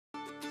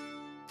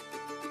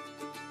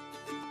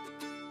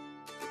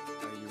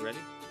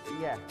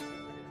ready? Yeah.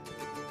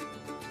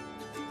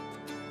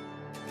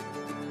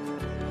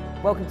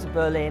 Welcome to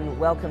Berlin,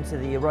 welcome to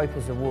the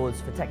Europas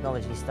Awards for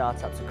Technology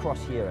Startups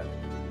across Europe.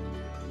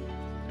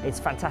 It's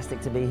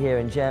fantastic to be here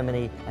in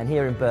Germany and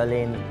here in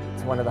Berlin.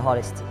 It's one of the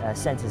hottest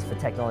centres for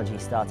technology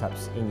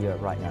startups in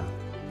Europe right now.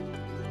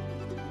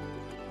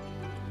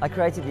 I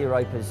created the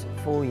Europas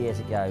 4 years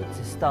ago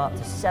to start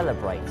to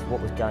celebrate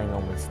what was going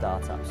on with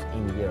startups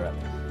in Europe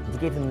and to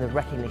give them the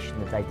recognition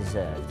that they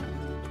deserved.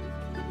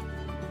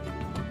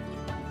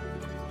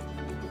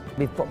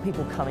 We've got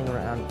people coming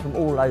around from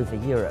all over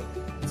Europe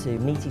to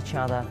meet each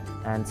other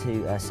and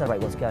to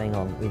celebrate what's going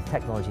on with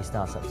technology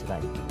startups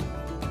today.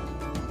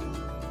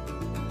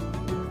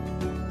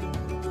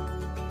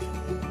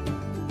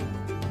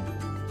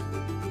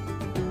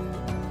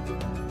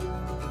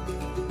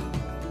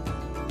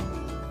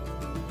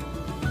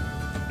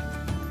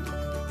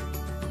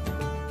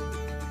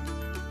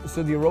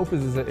 So the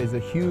Europas is a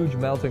huge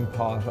melting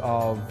pot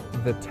of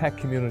the tech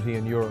community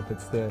in Europe.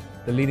 It's the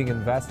leading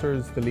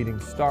investors, the leading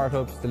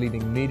startups, the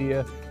leading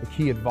media, the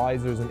key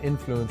advisors and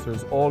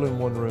influencers all in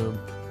one room,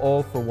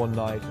 all for one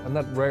night, and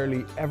that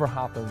rarely ever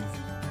happens.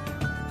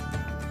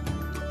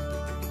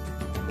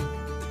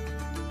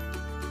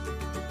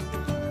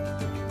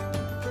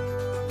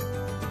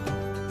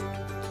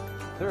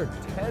 There are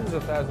tens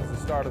of thousands of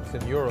startups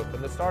in Europe,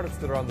 and the startups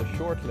that are on the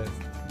short list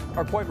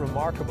are quite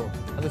remarkable.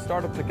 And the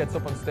startup that gets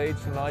up on stage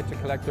tonight to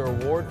collect their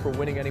award for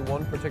winning any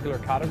one particular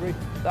category,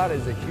 that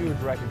is a huge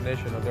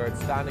recognition of their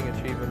outstanding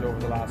achievement over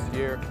the last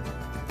year.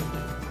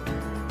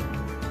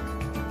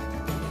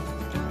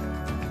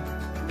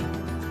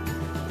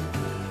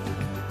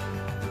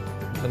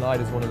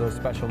 Tonight is one of those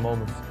special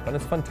moments, and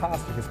it's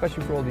fantastic,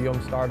 especially for all the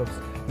young startups,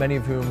 many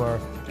of whom are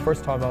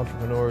first-time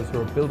entrepreneurs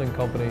who are building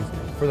companies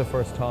for the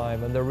first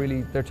time, and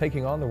they're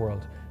taking on the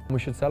world, and we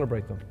should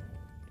celebrate them.